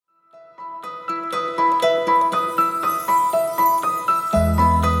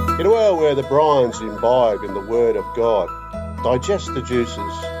where the brines imbibe in the word of God, digest the juices,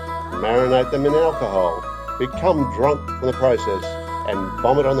 marinate them in alcohol, become drunk from the process, and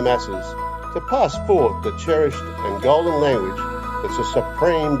vomit on the masses, to pass forth the cherished and golden language that the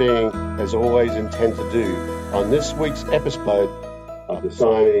Supreme Being has always intended to do on this week's episode of the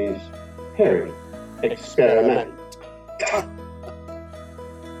Siamese Herring Experiment.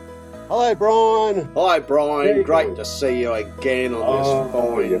 Hello, Brian. Hi, Brian. Hey, Great Brian. to see you again on this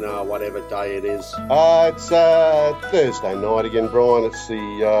fine, whatever day it is. It's Thursday night again, Brian. It's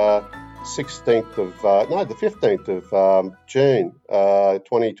the 15th of June,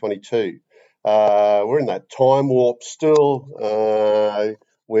 2022. We're in that time warp still.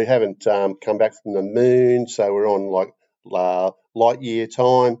 We haven't come back from the moon, so we're on light year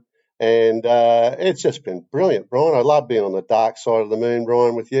time. And it's just been brilliant, Brian. I love being on the dark side of the moon,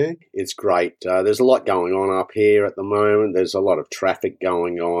 Brian, with you. It's great. There's a lot going on up here at the moment. There's a lot of traffic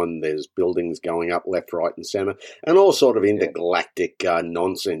going on. There's buildings going up left, right and centre, and all sort of intergalactic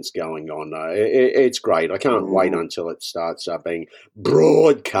nonsense going on. It's great. I can't wait until it starts being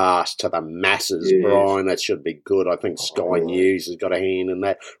broadcast to the masses, Brian. That should be good. I think Sky News has got a hand in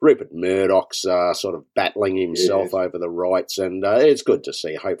that. Rupert Murdoch's sort of battling himself over the rights, and it's good to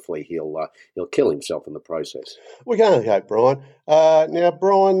see. Hopefully he'll kill himself in the process. We can only hope, Brian. Now,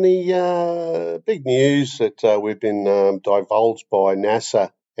 Brian, the big news that we've been divulged by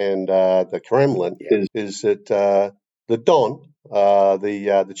NASA and the Kremlin is that the Don,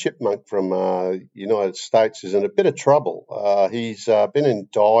 the chipmunk from United States, is in a bit of trouble. He's been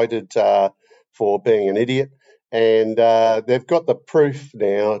indicted for being an idiot, and they've got the proof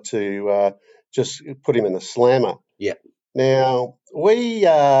now to just put him in the slammer. Yeah. Now,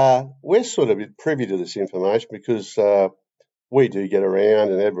 we're sort of privy to this information because we do get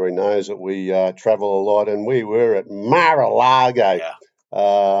around and everybody knows that we travel a lot, and we were at Mar-a-Lago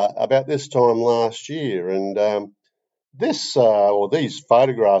about this time last year. And these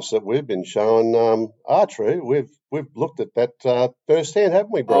photographs that we've been shown are true. We've looked at that firsthand,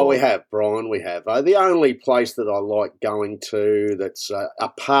 haven't we, Brian? Oh, we have, Brian, we have. The only place that I like going to that's a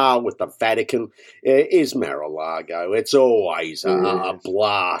par with the Vatican is Mar-a-Lago. It's always a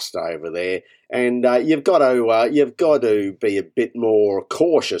blast over there. And you've got to be a bit more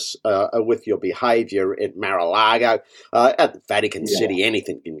cautious with your behaviour at Mar-a-Lago. At the Vatican City,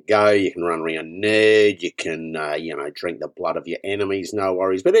 anything can go. You can run around nude. You can, drink the blood of your enemies. No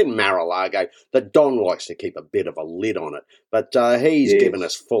worries. But in Mar-a-Lago, the Don likes to keep a bit of a lid on it. But he's given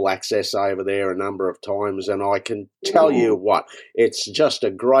us full access over there a number of times, and I can tell you what, it's just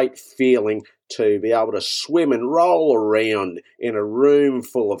a great feeling to be able to swim and roll around in a room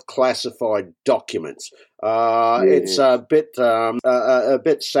full of classified documents. It's a bit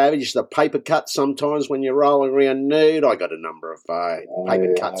savage, the paper cuts sometimes when you're rolling around nude. I got a number of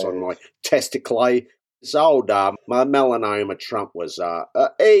paper cuts on my testicle. This old my melanoma Trump was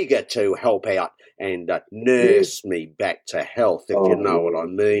eager to help out and nurse me back to health, if you know what I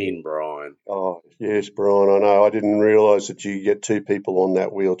mean, Brian. Oh, yes, Brian, I know. I didn't realise that you get two people on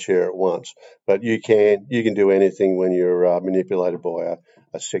that wheelchair at once. But you can do anything when you're manipulated by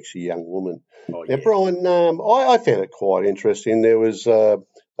a sexy young woman. Oh, now, Brian, I found it quite interesting. There was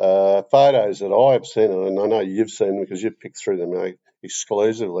photos that I've seen, and I know you've seen them because you've picked through them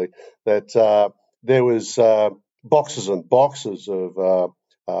exclusively, that there was boxes and boxes of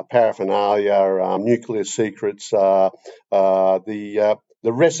paraphernalia, nuclear secrets, the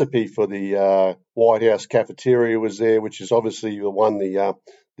recipe for the White House cafeteria was there, which is obviously the one the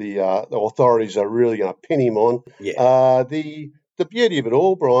authorities are really going to pin him on. Yeah. The beauty of it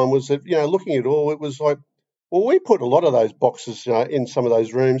all, Brian, was that, looking at it all, it was like, well, we put a lot of those boxes in some of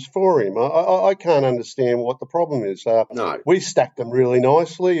those rooms for him. I can't understand what the problem is. No. We stacked them really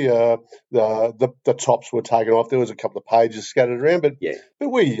nicely. The tops were taken off. There was a couple of pages scattered around, but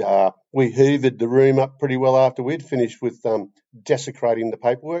we hoovered the room up pretty well after we'd finished with desecrating the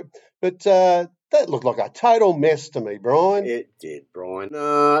paperwork. But that looked like a total mess to me, Brian. It did, Brian.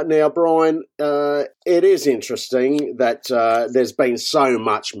 Now, Brian, it is interesting that there's been so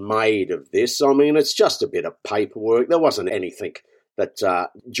much made of this. I mean, it's just a bit of paperwork. There wasn't anything that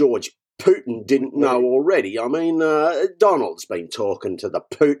George Putin didn't know already. I mean, Donald's been talking to the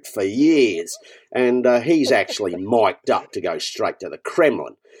Poot for years, and he's actually mic'd up to go straight to the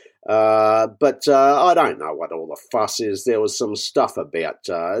Kremlin. But I don't know what all the fuss is. There was some stuff about,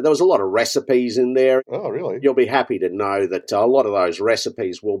 there was a lot of recipes in there. Oh, really? You'll be happy to know that a lot of those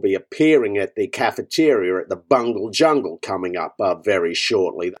recipes will be appearing at the cafeteria at the Bungle Jungle coming up very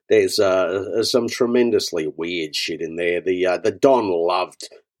shortly. There's some tremendously weird shit in there. The Don loved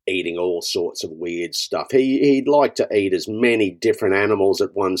eating all sorts of weird stuff. He'd like to eat as many different animals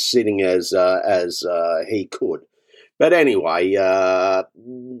at one sitting as he could. But anyway, I've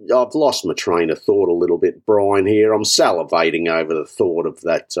lost my train of thought a little bit, Brian. Here, I'm salivating over the thought of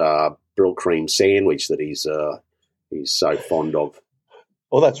that brill cream sandwich that he's so fond of.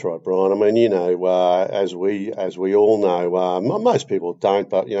 Well, that's right, Brian. I mean, as we all know, most people don't,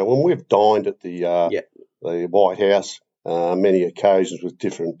 but when we've dined at the White House, many occasions with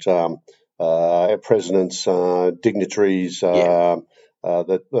different presidents, dignitaries, NRA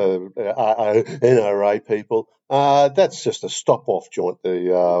people. That's just a stop-off joint,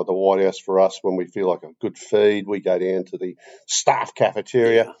 the White House for us. When we feel like a good feed, we go down to the staff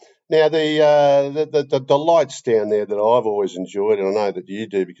cafeteria. Yeah. Now, the lights down there that I've always enjoyed, and I know that you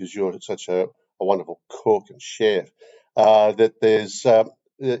do because you're such a wonderful cook and chef, that there's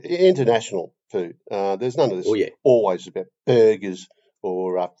international food. There's none of this always about burgers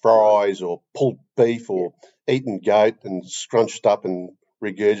or fries or pulled beef or eaten goat and scrunched up and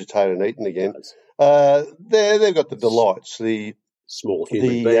regurgitated and eaten again. They've got the delights, the small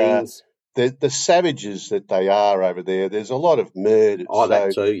human beings. The savages that they are over there. There's a lot of murders. Oh,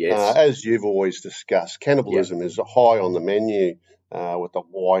 that too, yes. As you've always discussed, cannibalism is high on the menu with the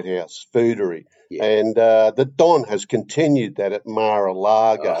White House foodery. Yeah. And the Don has continued that at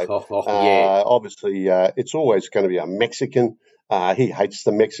Mar-a-Lago. Obviously, it's always going to be a Mexican. He hates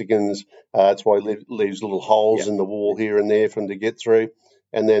the Mexicans. That's why he leaves little holes in the wall here and there for them to get through.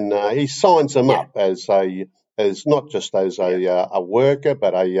 And then he signs them up as not just as a worker,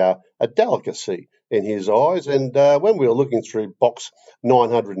 but a delicacy in his eyes. And when we were looking through box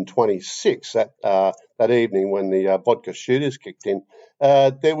 926 that evening when the vodka shooters kicked in,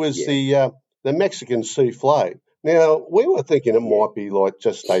 there was the Mexican souffle. Now, we were thinking it might be like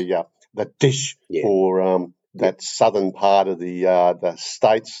just the dish for that southern part of the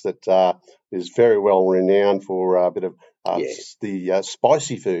states that is very well renowned for a bit of the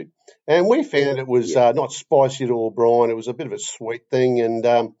spicy food. And we found it was not spicy at all, Brian. It was a bit of a sweet thing. And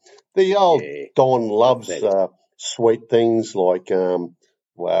the old Don loves sweet things like,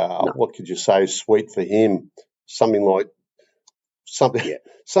 what could you say, sweet for him? Something like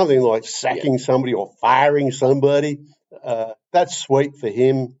sacking somebody or firing somebody. That's sweet for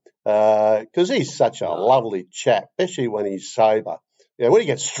him because he's such a lovely chap, especially when he's sober. When he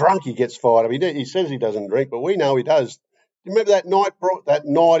gets drunk, he gets fired up. He says he doesn't drink, but we know he does. Do you remember that night? That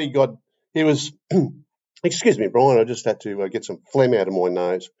night he was. Excuse me, Brian. I just had to get some phlegm out of my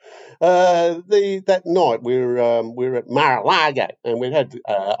nose. That night we were at Mar-a-Lago and we'd had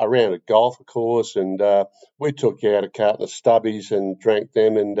a round of golf, of course, and we took out a carton of stubbies and drank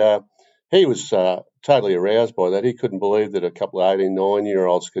them. And he was totally aroused by that. He couldn't believe that a couple of 18,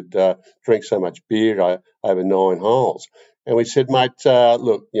 9-year-olds could drink so much beer over 9 holes. And we said, mate,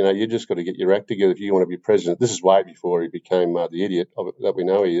 look, you just got to get your act together if you want to be president. This is way before he became the idiot that we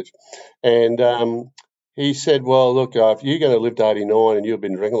know he is. And he said, well, look, if you're going to live to 89 and you've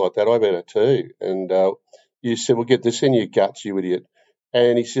been drinking like that, I better too. And you said, well, get this in your guts, you idiot.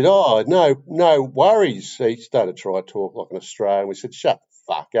 And he said, oh, no worries. He started to try to talk like an Australian. We said, shut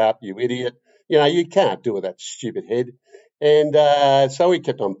the fuck up, you idiot. You can't do it with that stupid head. And so he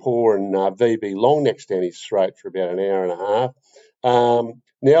kept on pouring VB long necks down his throat for about an hour and a half.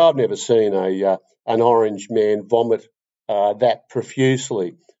 Now, I've never seen an orange man vomit that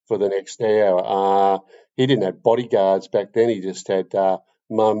profusely for the next hour. He didn't have bodyguards back then. He just had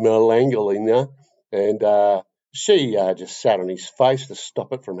Melangolina, and she just sat on his face to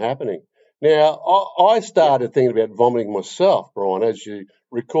stop it from happening. Now, I started thinking about vomiting myself, Brian. As you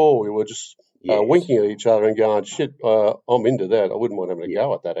recall, we were just winking at each other and going, shit, I'm into that. I wouldn't mind having a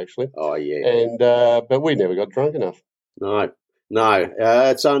go at that, actually. Oh, yeah. And but we never got drunk enough. No,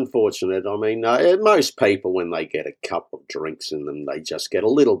 it's unfortunate. I mean, most people, when they get a couple of drinks in them, they just get a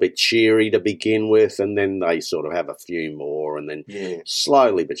little bit cheery to begin with, and then they sort of have a few more, and then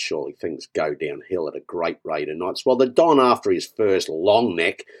slowly but surely things go downhill at a great rate of knots. Well, the Don, after his first long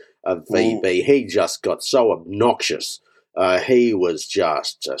neck of VB, he just got so obnoxious. He was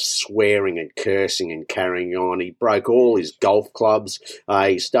just swearing and cursing and carrying on. He broke all his golf clubs.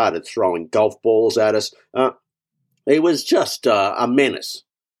 He started throwing golf balls at us. He was just a menace,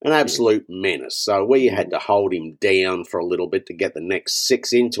 an absolute menace. So we had to hold him down for a little bit to get the next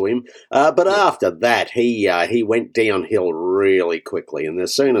 6 into him. But after that, he went downhill really quickly. And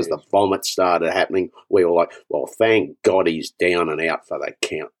as soon as the vomit started happening, we were like, well, thank God he's down and out for the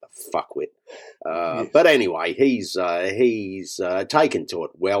count, the fuckwit. But anyway, he's taken to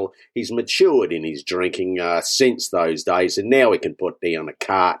it well. He's matured in his drinking since those days, and now he can put down a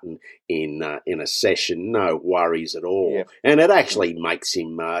carton in a session, no worries at all. And it actually makes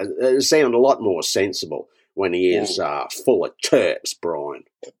him sound a lot more sensible when he is full of terps, Brian.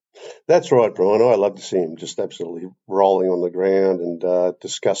 That's right, Brian. I love to see him just absolutely rolling on the ground and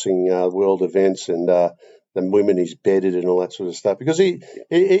discussing world events and the women he's bedded and all that sort of stuff. Because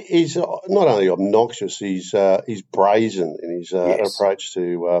he's not only obnoxious, he's brazen in his approach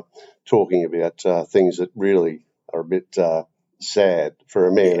to talking about things that really are a bit sad for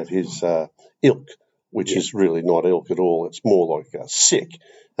a man of his ilk, which is really not ilk at all. It's more like sick.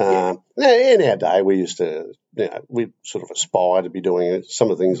 In our day, we used to, we sort of aspire to be doing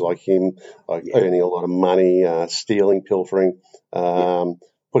some of the things like him, like earning a lot of money, stealing, pilfering,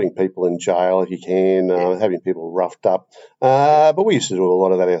 putting people in jail if you can, having people roughed up. But we used to do a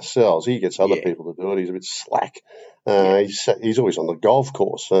lot of that ourselves. He gets other people to do it. He's a bit slack. He's always on the golf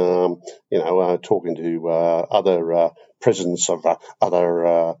course, talking to other presidents of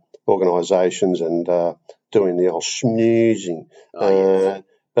other organisations and doing the old schmoozing.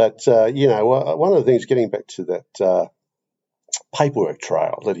 But, one of the things, getting back to that paperwork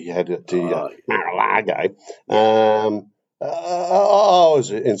trail that he had at the Mar-a-Lago, I was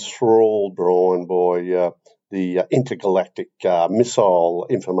enthralled, Brian, by the intergalactic missile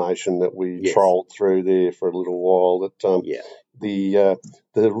information that we trolled through there for a little while. That the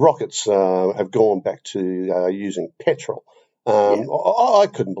rockets have gone back to using petrol. I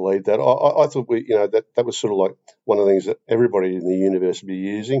couldn't believe that. I thought that was sort of like one of the things that everybody in the universe would be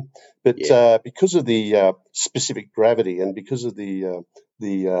using. But because of the specific gravity and because of the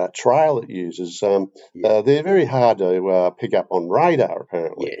trail it uses, they're very hard to pick up on radar,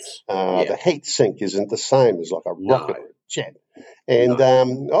 apparently. The heat sink isn't the same as like a rocket or a jet. And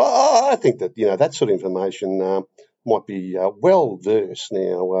I think that, that sort of information might be well versed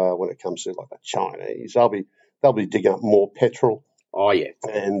now when it comes to like the Chinese. They'll be digging up more petrol.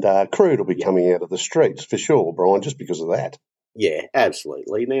 And crude will be coming out of the streets for sure, Brian, just because of that. Yeah,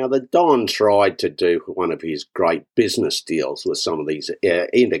 absolutely. Now, the Don tried to do one of his great business deals with some of these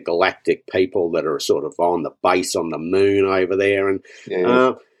intergalactic people that are sort of on the base on the moon over there. And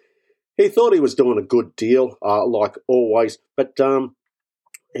he thought he was doing a good deal, like always, but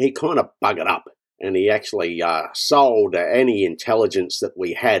he kind of buggered up. And he actually sold any intelligence that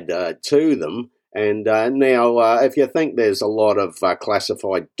we had to them. And now, if you think there's a lot of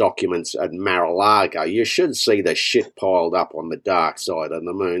classified documents at Mar-a-Lago, you should see the shit piled up on the dark side of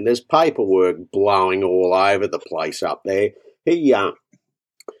the moon. There's paperwork blowing all over the place up there. He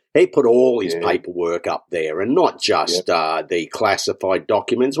put all his paperwork up there, and not just the classified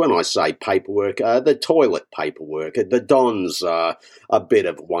documents. When I say paperwork, the toilet paperwork. The Don's a bit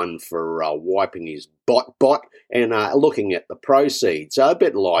of one for wiping his bot and looking at the proceeds. A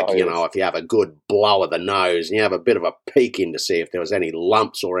bit like, if you have a good blow of the nose and you have a bit of a peek in to see if there was any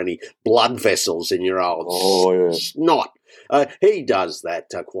lumps or any blood vessels in your old snot. He does that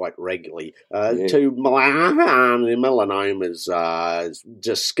quite regularly to Melanoma's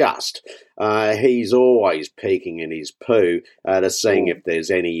disgust. He's always peeking in his poo to seeing if there's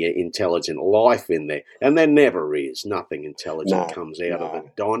any intelligent life in there. And there never is. Nothing intelligent comes out of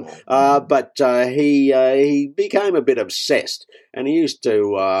it, Don. But he became a bit obsessed, and he used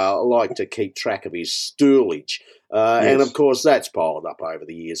to like to keep track of his stoolage. And, of course, that's piled up over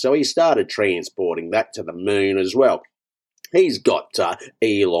the years. So he started transporting that to the moon as well. He's got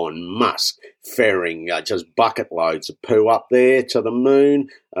Elon Musk ferrying just bucket loads of poo up there to the moon.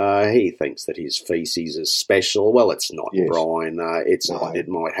 He thinks that his feces is special. Well, it's not, Brian. It's not. It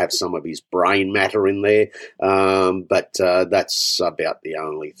might have some of his brain matter in there, but that's about the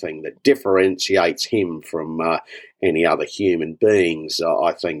only thing that differentiates him from any other human beings.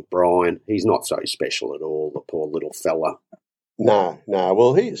 I think, Brian, he's not so special at all, the poor little fella. No.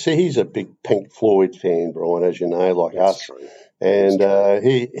 Well, he's a big Pink Floyd fan, Brian, as you know, like us. True. And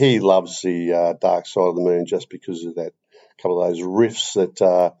he loves the Dark Side of the Moon just because of that couple of those riffs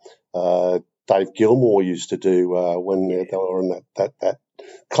that Dave Gilmour used to do when they were on that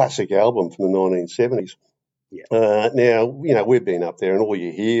classic album from the 1970s. Now, we've been up there and all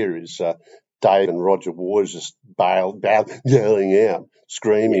you hear is Dave and Roger Waters just yelling out,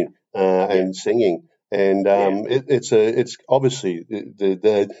 screaming and singing. And it's obviously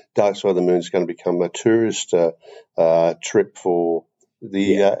the Dark Side of the Moon is going to become a tourist trip for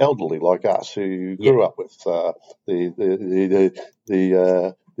the elderly like us who grew up with the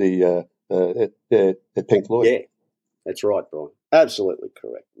Pink Floyd. Yeah, that's right, Brian. Absolutely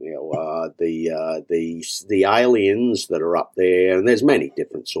correct. The aliens that are up there, and there's many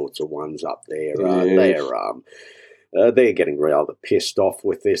different sorts of ones up there. they're getting rather pissed off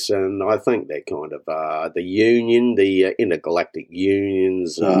with this, and I think they're kind of the intergalactic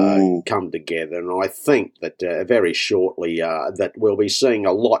unions come together, and I think that very shortly that we'll be seeing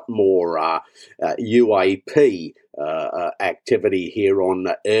a lot more UAP activity here on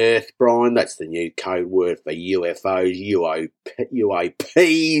Earth, Brian. That's the new code word for UFOs,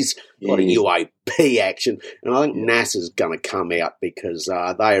 UAPs, a lot of UAP action. And I think NASA's going to come out because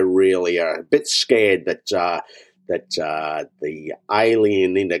they really are a bit scared that the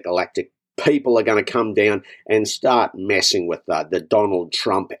alien intergalactic people are going to come down and start messing with the Donald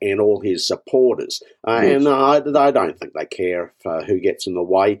Trump and all his supporters. And I don't think they care who gets in the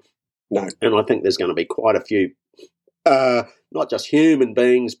way. No. And I think there's going to be quite a few not just human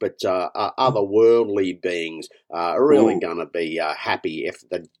beings, but otherworldly beings are really going to be happy if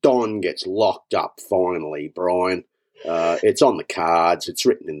the Don gets locked up finally, Brian. It's on the cards, it's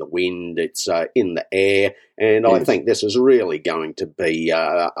written in the wind, it's in the air, and I think this is really going to be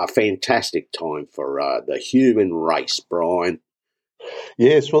a fantastic time for the human race, Brian.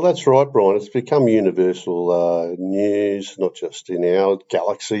 Yes, well, that's right, Brian. It's become universal news, not just in our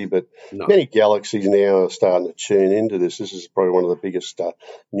galaxy, but many galaxies now are starting to tune into this. This is probably one of the biggest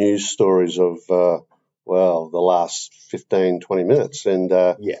news stories of, the last 15, 20 minutes. And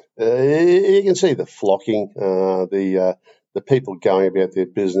you can see the flocking, the people going about their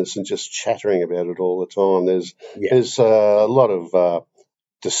business and just chattering about it all the time. There's a lot of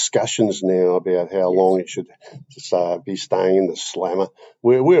discussions now about how long it should be staying in the slammer.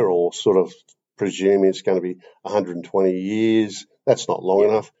 We're all sort of presuming it's going to be 120 years. That's not long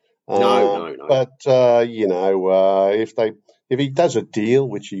enough. No. But if he does a deal,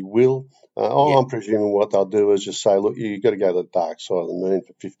 which he will, I'm presuming what they'll do is just say, look, you've got to go to the dark side of the moon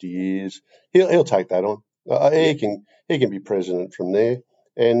for 50 years. He'll take that on. He can be president from there.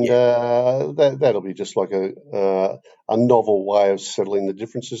 And that'll be just like a novel way of settling the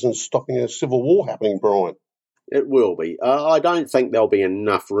differences and stopping a civil war happening, Brian. It will be. I don't think there'll be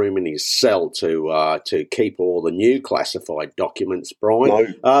enough room in his cell to keep all the new classified documents,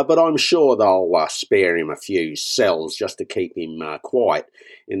 Brian. No. But I'm sure they'll spare him a few cells just to keep him quiet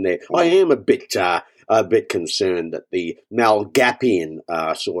in there. I am a bit concerned that the Malgapian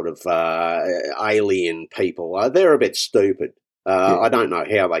sort of alien people, they're a bit stupid. I don't know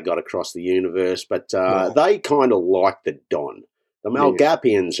how they got across the universe, but they kind of like the Don. The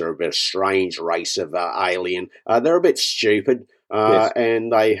Malgapians are a bit strange race of alien. They're a bit stupid,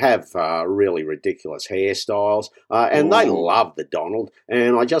 and they have really ridiculous hairstyles, and they love the Donald.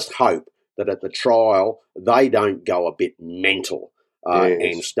 And I just hope that at the trial they don't go a bit mental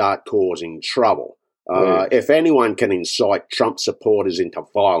and start causing trouble. If anyone can incite Trump supporters into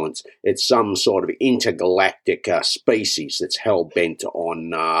violence, it's some sort of intergalactic species that's hell-bent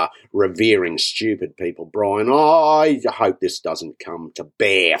on revering stupid people, Brian. I hope this doesn't come to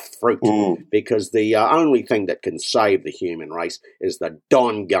bear fruit, because the only thing that can save the human race is the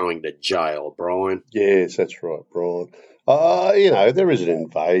Don going to jail, Brian. Yes, that's right, Brian. There is an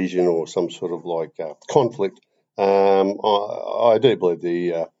invasion or some sort of conflict. I do believe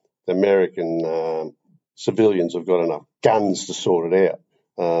the American civilians have got enough guns to sort it out.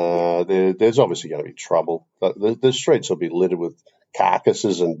 There's obviously going to be trouble. The streets will be littered with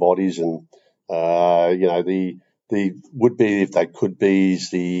carcasses and bodies, and the would-be, if they could be,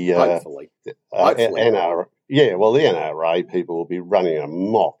 the hopefully. NRA. Yeah, well, the NRA people will be running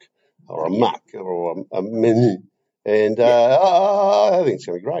amok or amok or a mini. And I think it's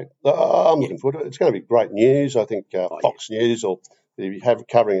going to be great. I'm looking forward to it. It's going to be great news. I think Fox News will be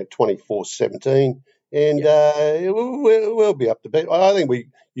covering it 24/17, and we'll be up to date. I think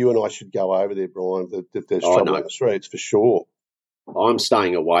you and I should go over there, Brian. If there's trouble on the streets, for sure. I'm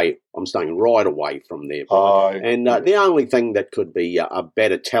staying away. I'm staying right away from there, Brian. The only thing that could be a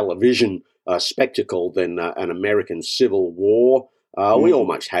better television spectacle than an American Civil War. We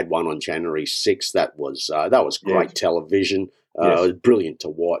almost had one on January 6th. That was great television. It was brilliant to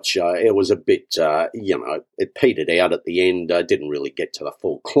watch. It was a bit, it petered out at the end. Didn't really get to the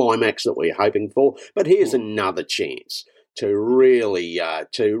full climax that we were hoping for. But here's another chance to really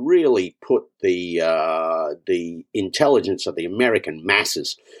put the intelligence of the American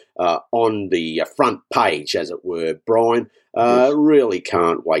masses on the front page, as it were, Brian. Really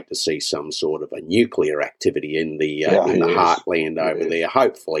can't wait to see some sort of a nuclear activity in the heartland over there.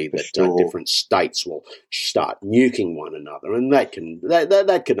 Hopefully that different states will start nuking one another, and that can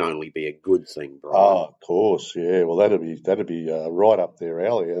only be a good thing, Brian. Oh, of course, yeah. Well, that'd be right up their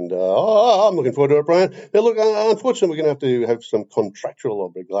alley, and I'm looking forward to it, Brian. Now, look, unfortunately, we're going to have some contractual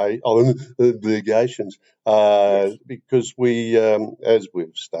obligations because we, as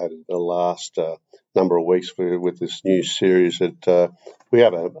we've stated in the last number of weeks with this new series that we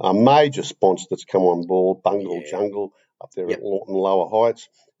have a major sponsor that's come on board, Bungle Jungle, up there at Lawton Lower Heights.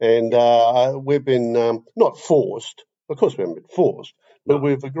 And we've been not forced, of course we haven't been forced, but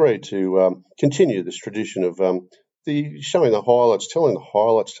we've agreed to continue this tradition of showing the highlights, telling the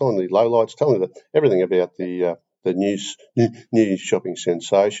lowlights, telling everything about the new shopping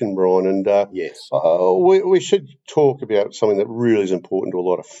sensation, Brian. And we should talk about something that really is important to a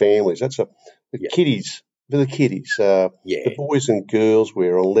lot of families. That's the kiddies. For the kiddies, the boys and girls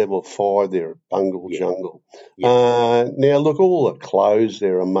wear on level 5 there at Bungle Jungle. Now, look, all the clothes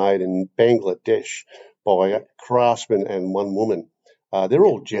there are made in Bangladesh by craftsmen and one woman. They're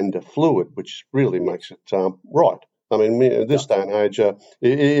all gender fluid, which really makes it right. I mean, in this day and age,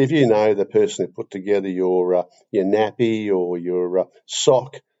 if you know the person who put together your nappy or your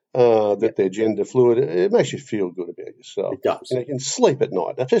sock, that they're gender fluid, it makes you feel good about yourself. It does. You can sleep at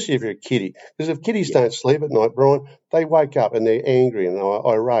night, especially if you're a kiddie. Because if kiddies don't sleep at night, Brian, they wake up and they're angry and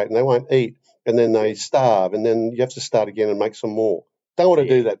irate and they won't eat and then they starve and then you have to start again and make some more. Don't want to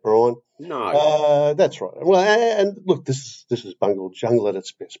do that, Brian. No. That's right. Well, and look, this is Bungle Jungle at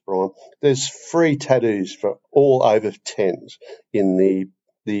its best, Brian. There's free tattoos for all over 10s in the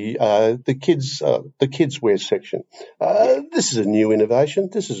kids wear section. This is a new innovation.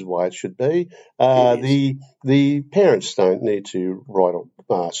 This is the way it should be. The parents don't need to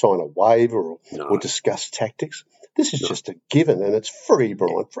sign a waiver or discuss tactics. This is just a given, and it's free,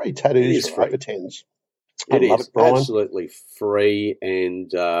 Brian. Free tattoos for over 10s. It is absolutely free,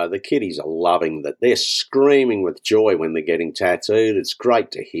 and the kiddies are loving that. They're screaming with joy when they're getting tattooed. It's great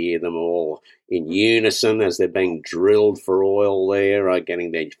to hear them all in unison as they're being drilled for oil there,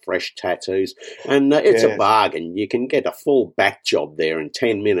 getting their fresh tattoos. And it's a bargain. You can get a full back job there in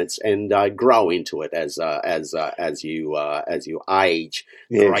 10 minutes and grow into it as you age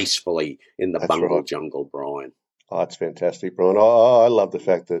gracefully in the Bungle Jungle, Brian. Oh, it's fantastic, Brian. I love the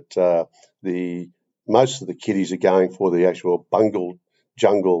fact that most of the kiddies are going for the actual Bungle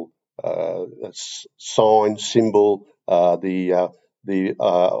Jungle sign, symbol, obviously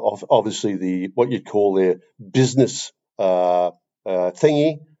the what you'd call their business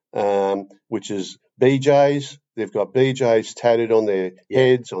thingy, which is BJs. They've got BJs tattooed on their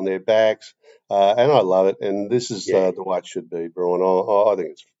heads, on their backs, and I love it. And this is the way it should be, Brian. I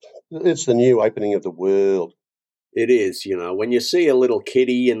think it's the new opening of the world. It is, when you see a little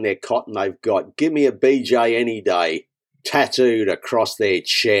kiddie in their cot and they've got, give me a BJ any day, tattooed across their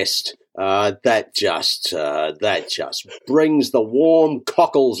chest, that just brings the warm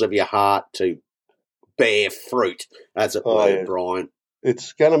cockles of your heart to bear fruit, as it were, Brian.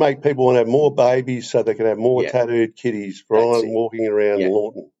 It's going to make people want to have more babies so they can have more tattooed kiddies, Brian, walking around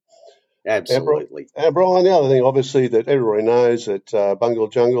Lawton. Absolutely. And Brian, the other thing, obviously, that everybody knows that Bungle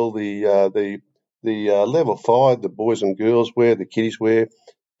Jungle, the level 5, the boys and girls wear, the kiddies wear,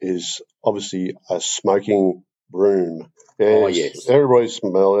 is obviously a smoking broom. Everybody's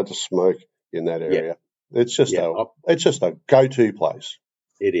allowed to smoke in that area. It's just a go-to place.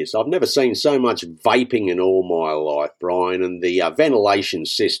 It is. I've never seen so much vaping in all my life, Brian, and the ventilation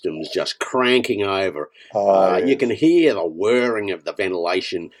system's just cranking over. You can hear the whirring of the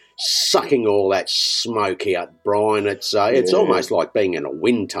ventilation sucking all that smoke out, Brian. It's almost like being in a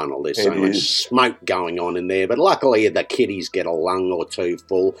wind tunnel. There's so much smoke going on in there, but luckily the kiddies get a lung or two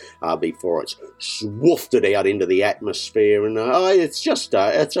full before it's swoofed out into the atmosphere, and it's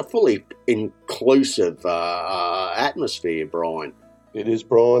a fully inclusive atmosphere, Brian. It is,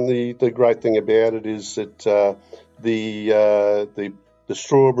 Brian. The great thing about it is that the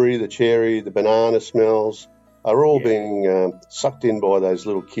strawberry, the cherry, the banana smells are all being sucked in by those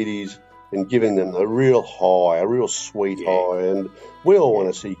little kiddies and giving them a real high, a real sweet high. And we all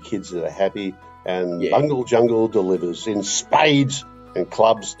want to see kids that are happy, and Bungle Jungle delivers in spades and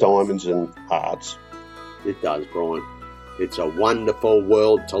clubs, diamonds and hearts. It does, Brian. It's a wonderful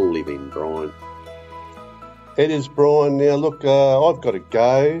world to live in, Brian. It is, Brian. Now, look, I've got to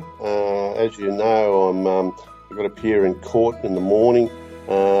go. As you know, I've got to appear in court in the morning.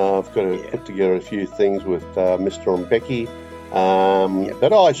 I've got to put together a few things with Mr. and Becky.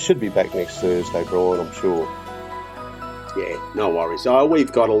 But I should be back next Thursday, Brian, I'm sure. Yeah, no worries.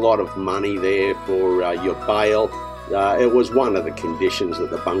 We've got a lot of money there for your bail. It was one of the conditions that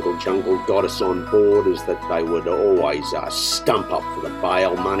the Bungle Jungle got us on board, is that they would always stump up for the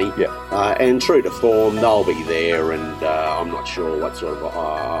bail money. And true to form, they'll be there, and I'm not sure what sort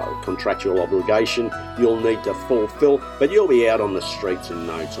of contractual obligation you'll need to fulfill, but you'll be out on the streets in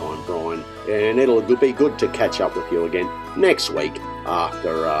no time, Brian, and it'll be good to catch up with you again next week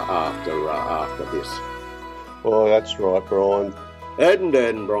after this. Oh, that's right, Brian. Ed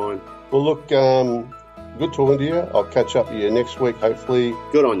and Brian. Well, look, good talking to you. I'll catch up with you next week, hopefully.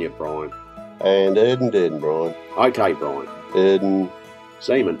 Good on you, Brian. And Eden, Brian. Okay, Brian. Eden.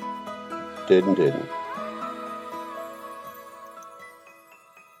 Seaman. Eden.